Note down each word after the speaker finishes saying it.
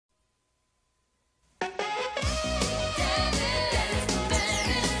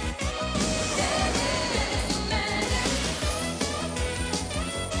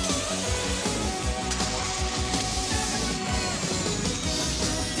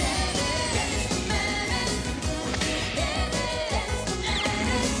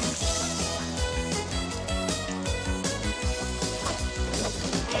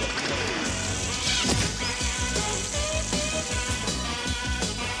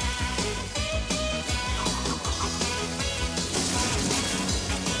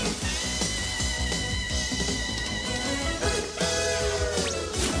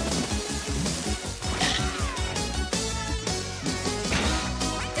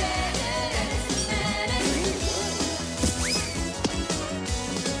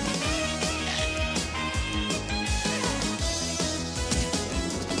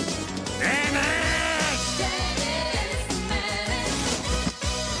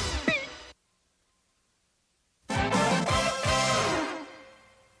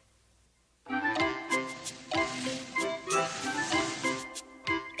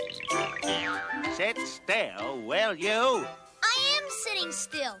still, you! I am sitting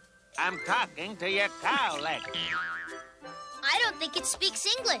still. I'm talking to your cow leg. I don't think it speaks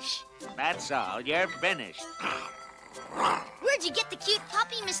English. That's all. You're finished. Where'd you get the cute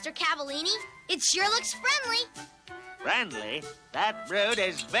puppy, Mr. Cavallini? It sure looks friendly. Friendly? That brute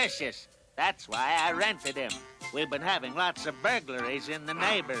is vicious. That's why I rented him. We've been having lots of burglaries in the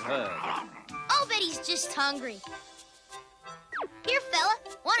neighborhood. I'll bet he's just hungry. Here, fella,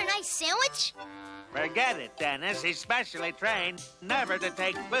 want a nice sandwich? Forget it, Dennis. He's specially trained never to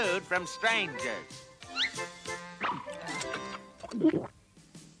take food from strangers.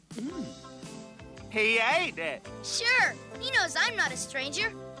 He ate it. Sure. He knows I'm not a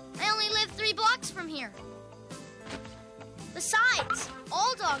stranger. I only live 3 blocks from here. Besides,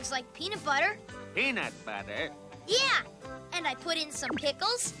 all dogs like peanut butter. Peanut butter? Yeah. And I put in some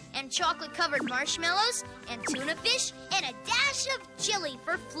pickles and chocolate-covered marshmallows and tuna fish and a dash of chili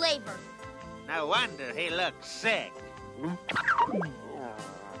for flavor. No wonder he looks sick.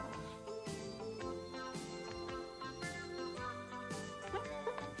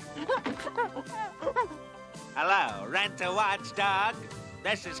 Hello, rent-a-watch dog?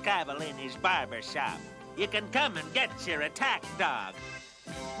 This is Cavallini's barber shop. You can come and get your attack dog.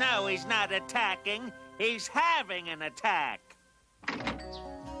 No, he's not attacking. He's having an attack.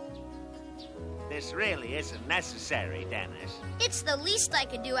 This really isn't necessary, Dennis. It's the least I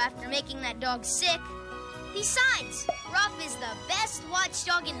could do after making that dog sick. Besides, Ruff is the best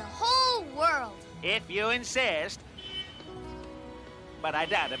watchdog in the whole world. If you insist. But I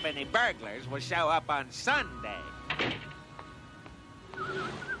doubt if any burglars will show up on Sunday.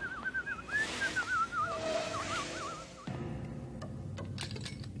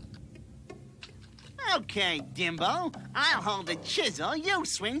 Okay, Dimbo. I'll hold the chisel, you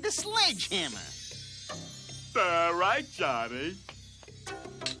swing the sledgehammer. All right, Johnny.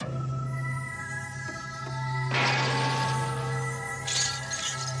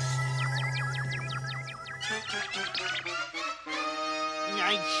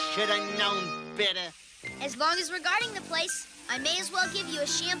 I should have known better. As long as we're guarding the place, I may as well give you a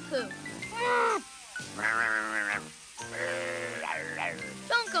shampoo.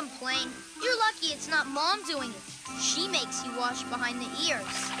 Don't complain. You're lucky it's not Mom doing it. She makes you wash behind the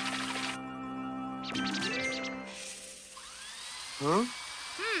ears. Huh?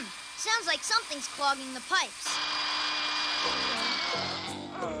 Sounds like something's clogging the pipes.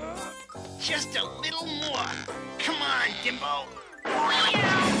 Just a little more. Come on, Dimbo.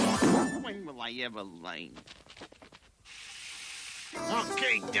 When will I ever learn?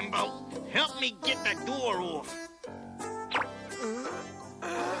 Okay, Dimbo. Help me get the door off.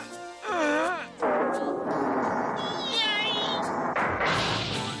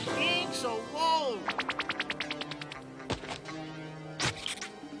 Ain't so low.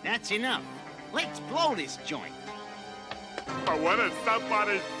 That's enough. Let's blow this joint. I want to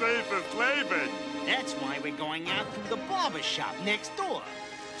somebody save this leaving. That's why we're going out through the barber shop next door.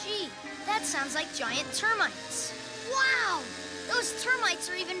 Gee, that sounds like giant termites. Wow! Those termites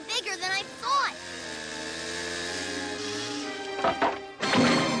are even bigger than I thought.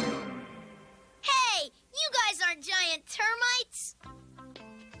 Hey, you guys aren't giant termites.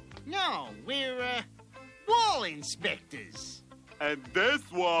 No, we're, wall inspectors. And this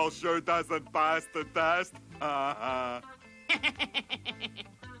wall sure doesn't pass the test.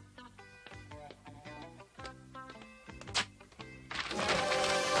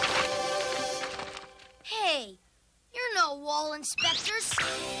 Hey, you're no wall inspectors.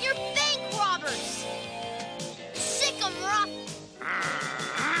 You're bank robbers. Sick 'em, Ruff.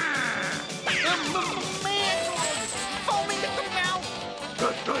 Foaming at the mouth.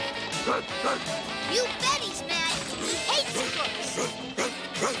 You bet he's mad. He hates crooks.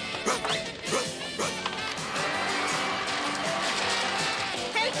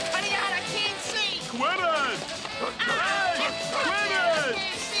 Hey, honey, I can't see. Quit it! Hey, quit it!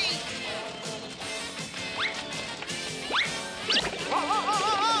 Can't see.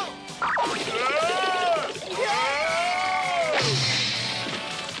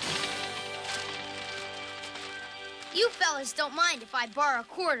 You fellas don't mind if I borrow a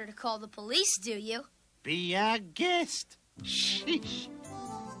quarter to call the police, do you? Be our guest. Sheesh.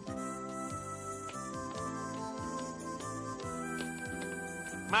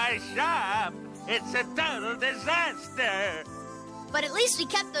 My shop? It's a total disaster. But at least we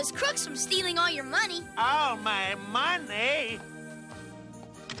kept those crooks from stealing all your money. All my money?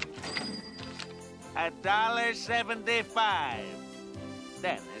 $1.75.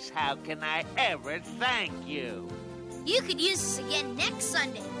 Dennis, how can I ever thank you? You could use this again next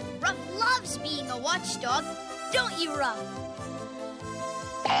Sunday. Ruff loves being a watchdog. Don't you, Ruff?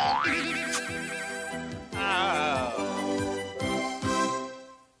 Oh.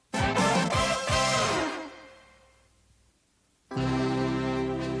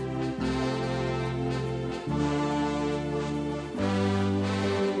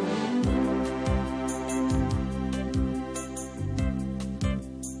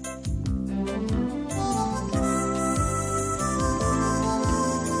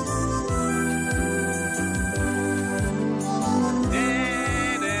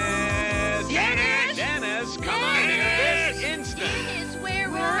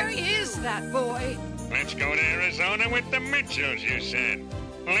 Boy. Let's go to Arizona with the Mitchells, you said.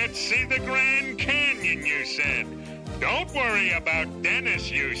 Let's see the Grand Canyon, you said. Don't worry about Dennis,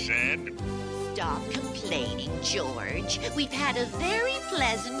 you said. Stop complaining, George. We've had a very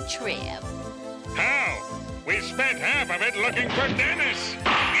pleasant trip. How? We spent half of it looking for Dennis.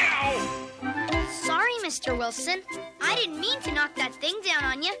 Meow! Sorry, Mr. Wilson. I didn't mean to knock that thing down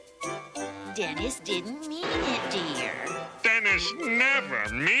on you. Dennis didn't mean it, dear. Dennis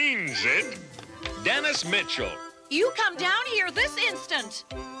never means it. Dennis Mitchell. You come down here this instant.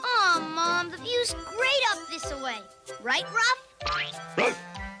 Oh, Mom, the view's great up this way. Right, Ruff? Ruff,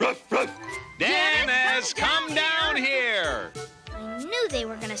 ruff, ruff. Dennis, come down here. I knew they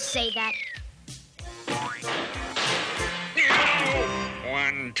were gonna say that. Meow!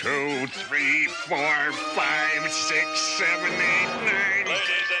 1, 2, 3, 4, 5, 6, 7, 8, 9. Ladies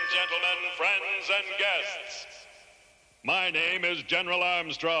and gentlemen, friends and guests, my name is General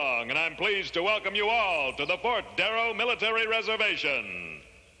Armstrong, and I'm pleased to welcome you all to the Fort Darrow Military Reservation.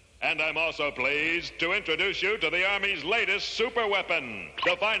 And I'm also pleased to introduce you to the Army's latest super weapon,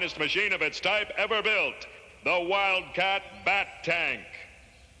 the finest machine of its type ever built, the Wildcat Bat Tank.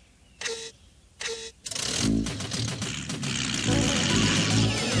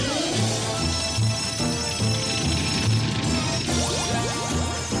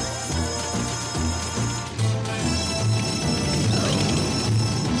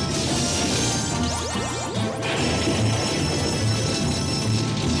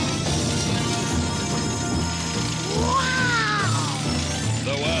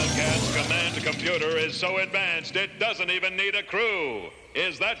 Computer is so advanced it doesn't even need a crew.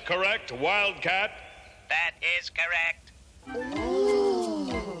 Is that correct, Wildcat? That is correct.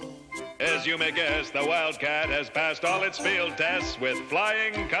 Ooh. As you may guess, the Wildcat has passed all its field tests with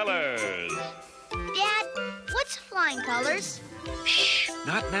flying colors. Dad, what's flying colors? Shh,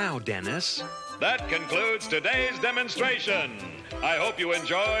 not now, Dennis. That concludes today's demonstration. I hope you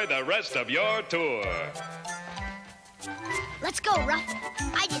enjoy the rest of your tour. Let's go, Ruff.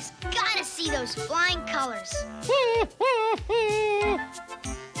 I just gotta see those flying colors.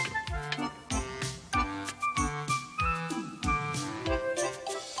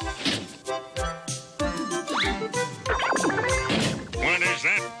 What is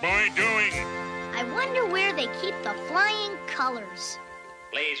that boy doing? I wonder where they keep the flying colors.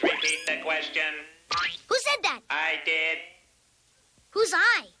 Please repeat the question. Who said that? I did. Who's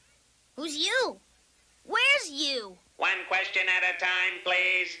I? Who's you? Where's you? One question at a time,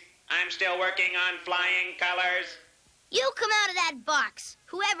 please. I'm still working on flying colors. You come out of that box,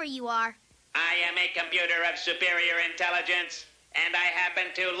 whoever you are. I am a computer of superior intelligence, and I happen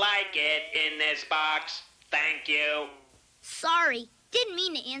to like it in this box. Thank you. Sorry, didn't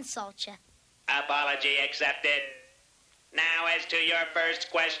mean to insult you. Apology accepted. Now, as to your first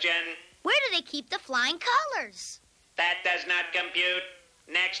question, Where do they keep the flying colors? that does not compute.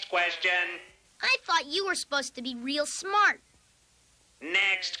 Next question. I thought you were supposed to be real smart.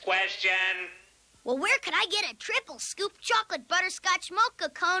 Next question. Well, where could I get a triple scoop chocolate butterscotch mocha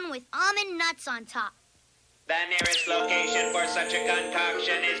cone with almond nuts on top? The nearest location for such a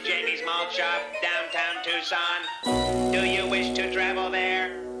concoction is Jamie's Malt Shop, downtown Tucson. Do you wish to travel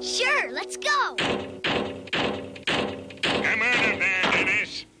there? Sure, let's go. Come out of there,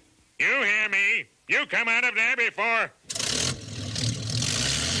 Dennis. You hear me? You come out of there before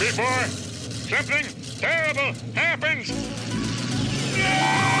something terrible happens. No!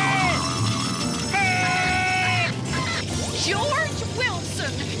 Help! George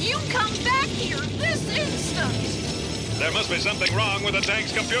Wilson, you come back here this instant. There must be something wrong with the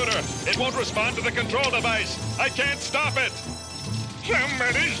tank's computer. It won't respond to the control device. I can't stop it.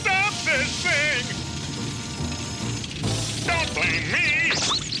 Somebody stop this thing! Don't blame me!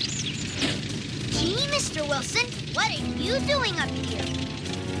 Gee, Mr. Wilson, what are you doing up here?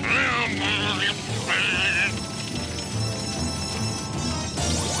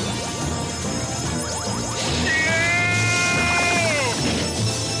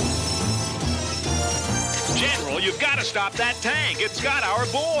 General, you've got to stop that tank. It's got our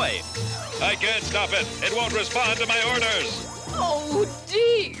boy. I can't stop it. It won't respond to my orders. Oh,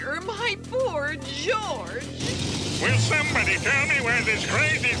 dear, my poor George. Will somebody tell me where this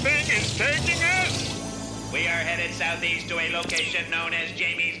crazy thing is taking us? We are headed southeast to a location known as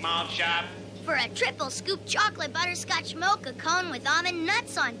Jamie's Malt Shop. For a triple scoop chocolate butterscotch mocha cone with almond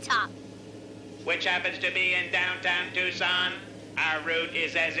nuts on top. Which happens to be in downtown Tucson. Our route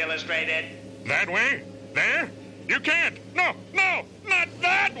is as illustrated. That way? There? You can't. No, not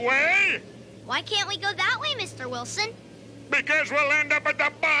that way. Why can't we go that way, Mr. Wilson? Because we'll end up at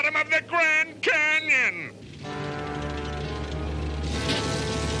the bottom of the Grand Canyon.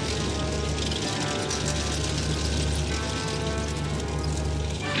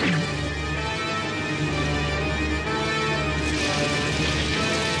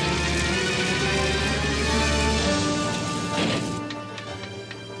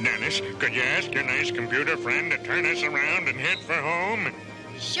 Dennis, could you ask your nice computer friend to turn us around and head for home?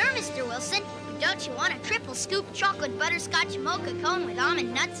 Sure, Mr. Wilson. Don't you want a triple scoop chocolate butterscotch mocha cone with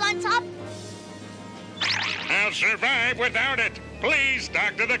almond nuts on top? I'll survive without it. Please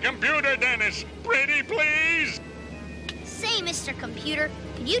talk to the computer, Dennis. Pretty please. Say, Mr. Computer,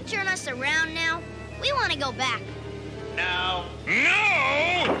 could you turn us around now? We want to go back. No. No!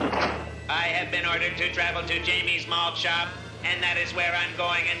 I have been ordered to travel to Jamie's Malt Shop, and that is where I'm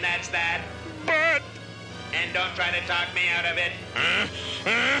going, and that's that. But... And don't try to talk me out of it.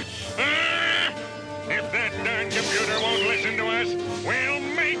 If that darn computer won't listen to us, we'll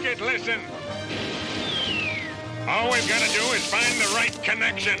make it listen. All we've got to do is find the right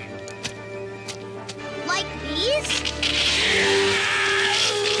connection. Like these?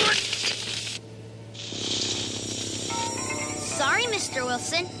 Sorry, Mr.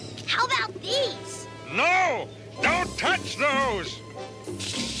 Wilson. How about these? No! Don't touch those!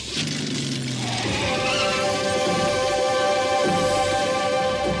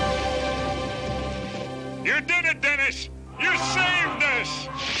 You did it, Dennis! You saved us!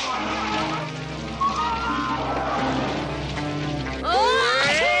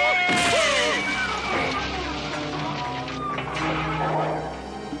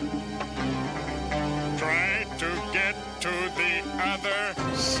 Try to get to the other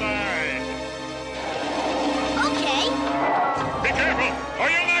side. Okay. Be careful, or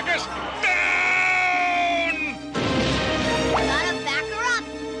you'll knock us down! Gotta back her up.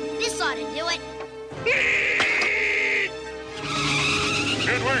 This ought to do it.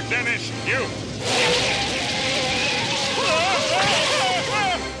 Good work, Dennis. You.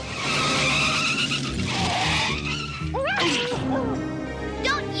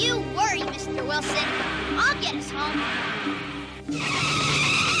 Don't you worry, Mr. Wilson. I'll get us home.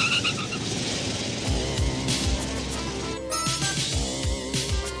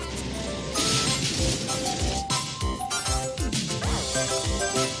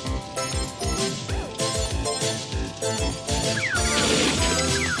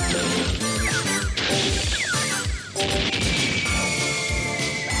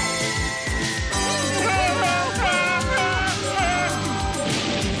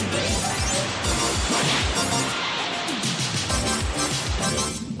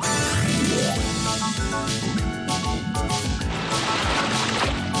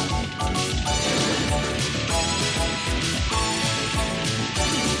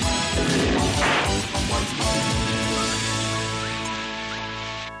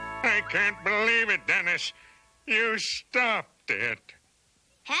 I can't believe it, Dennis. You stopped it.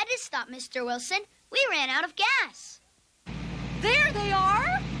 Had to stop, Mr. Wilson. We ran out of gas. There they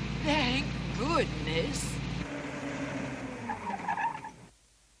are. Thank goodness.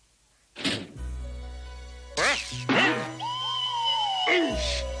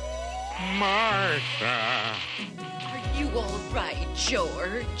 Martha. Are you all right,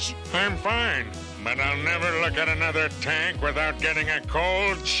 George? I'm fine, but I'll never look at another tank without getting a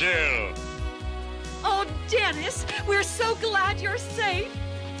cold chill. Oh, Dennis, we're so glad you're safe.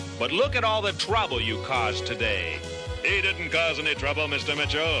 But look at all the trouble you caused today. He didn't cause any trouble, Mr.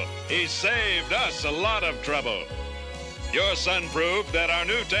 Mitchell. He saved us a lot of trouble. Your son proved that our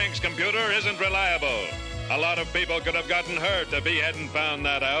new tank's computer isn't reliable. A lot of people could have gotten hurt if he hadn't found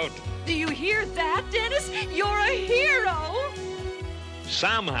that out. Do you hear that, Dennis? You're a hero.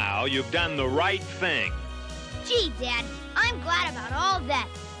 Somehow you've done the right thing. Gee, Dad, I'm glad about all that.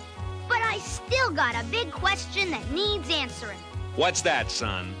 But I still got a big question that needs answering. What's that,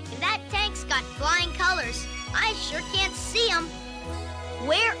 son? If that tank's got flying colors, I sure can't see them.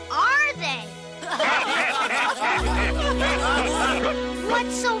 Where are they?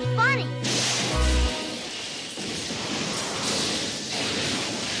 What's so funny?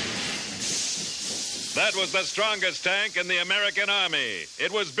 That was the strongest tank in the American Army.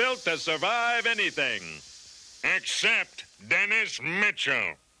 It was built to survive anything. Except Dennis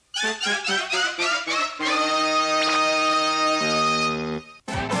Mitchell. Oh,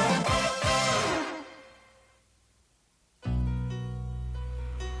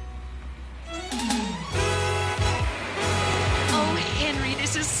 Henry,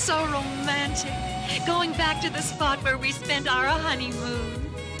 this is so romantic. Going back to the spot where we spent our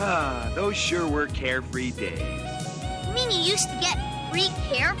honeymoon. Ah, those sure were carefree days. You mean you used to get free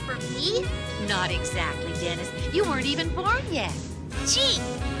care for me? Not exactly, Dennis. You weren't even born yet. Gee,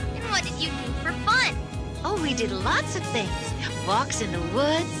 and what did you do for fun? Oh, we did lots of things. Walks in the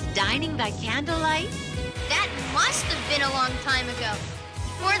woods, dining by candlelight. That must have been a long time ago,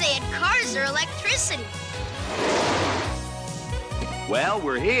 before they had cars or electricity. Well,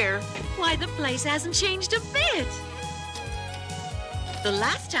 we're here. Why, the place hasn't changed a bit. The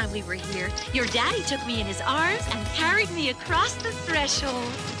last time we were here, your daddy took me in his arms and carried me across the threshold.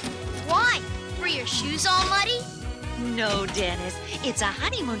 Why? Were your shoes all muddy? No, Dennis. It's a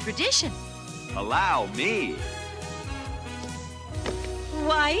honeymoon tradition. Allow me.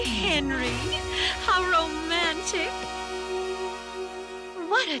 Why, Henry, how romantic.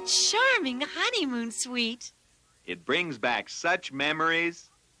 What a charming honeymoon suite. It brings back such memories.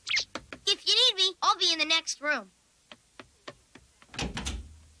 If you need me, I'll be in the next room.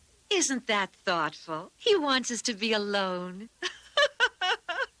 Isn't that thoughtful? He wants us to be alone.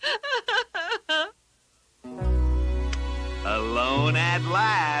 Alone at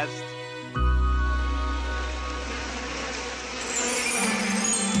last.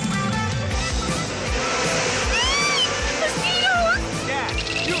 Mosquitoes! Jack,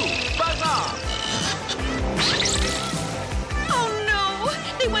 you, buzz off. Oh, no!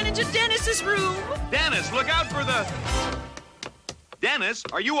 They went into Dennis's room. Dennis, look out for the... Dennis,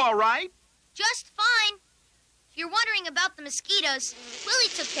 are you all right? Just fine. If you're wondering about the mosquitoes, Willie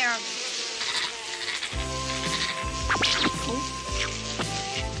took care of them.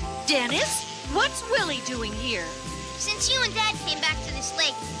 Dennis, what's Willie doing here? Since you and Dad came back to this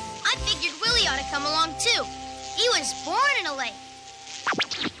lake, I figured Willie ought to come along too. He was born in a lake.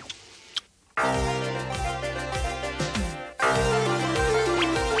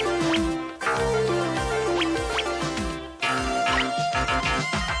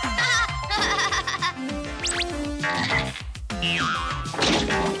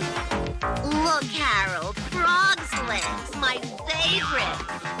 Look, Harold, frog's legs, my favorite.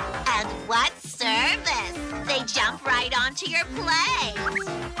 And what service? They jump right onto your plate.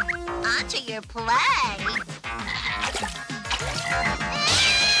 Onto your plate.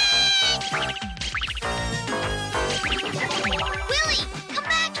 Willie, come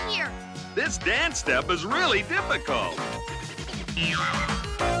back here. This dance step is really difficult.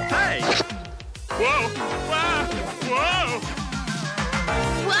 Hey! Whoa! Ah! Whoa!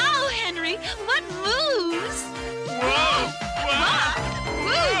 Wow, Henry, what moves? Whoa!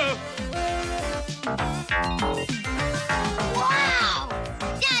 Whoa! Wow!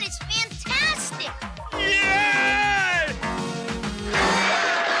 That is fantastic. Yay!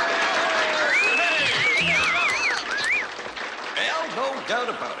 Well, no doubt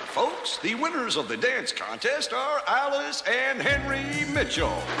about it, folks. The winners of the dance contest are Alice and Henry Mitchell.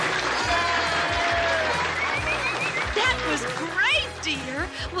 That was great, dear.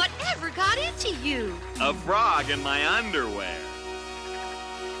 Whatever got into you? A frog in my underwear.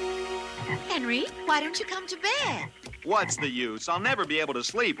 Henry, why don't you come to bed? What's the use? I'll never be able to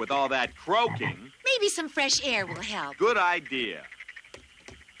sleep with all that croaking. Maybe some fresh air will help. Good idea.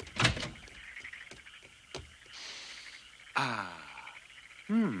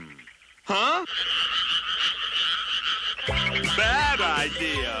 Huh? Bad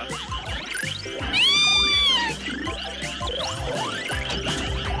idea.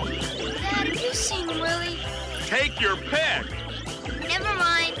 Dad, have you seen Willie? Take your pick. Never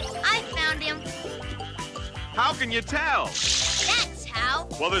mind. I found him. How can you tell? That's how.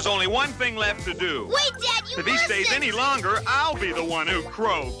 Well, there's only one thing left to do. Wait, Dad, you If he stays mustn't. any longer, I'll be the one who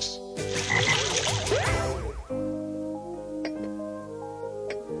croaks.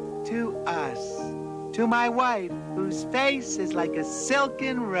 To us, to my wife, whose face is like a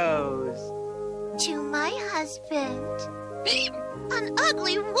silken rose. To my husband. An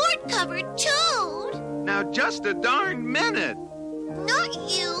ugly wart-covered toad. Now, just a darn minute. Not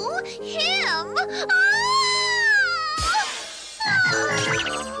you. Him.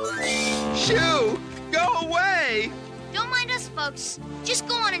 Shoo! Go away! Don't mind us, folks. Just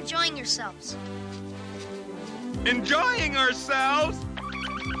go on enjoying yourselves. Enjoying ourselves?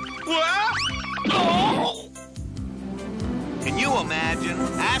 What? Oh! Can you imagine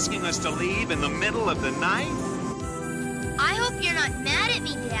asking us to leave in the middle of the night? I hope you're not mad at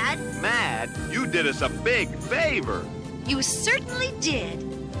me, Dad. Mad? You did us a big favor. You certainly did.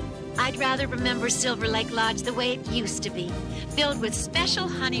 I'd rather remember Silver Lake Lodge the way it used to be, filled with special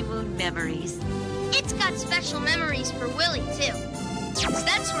honeymoon memories. It's got special memories for Willie, too.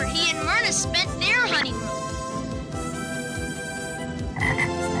 That's where he and Myrna spent their honeymoon.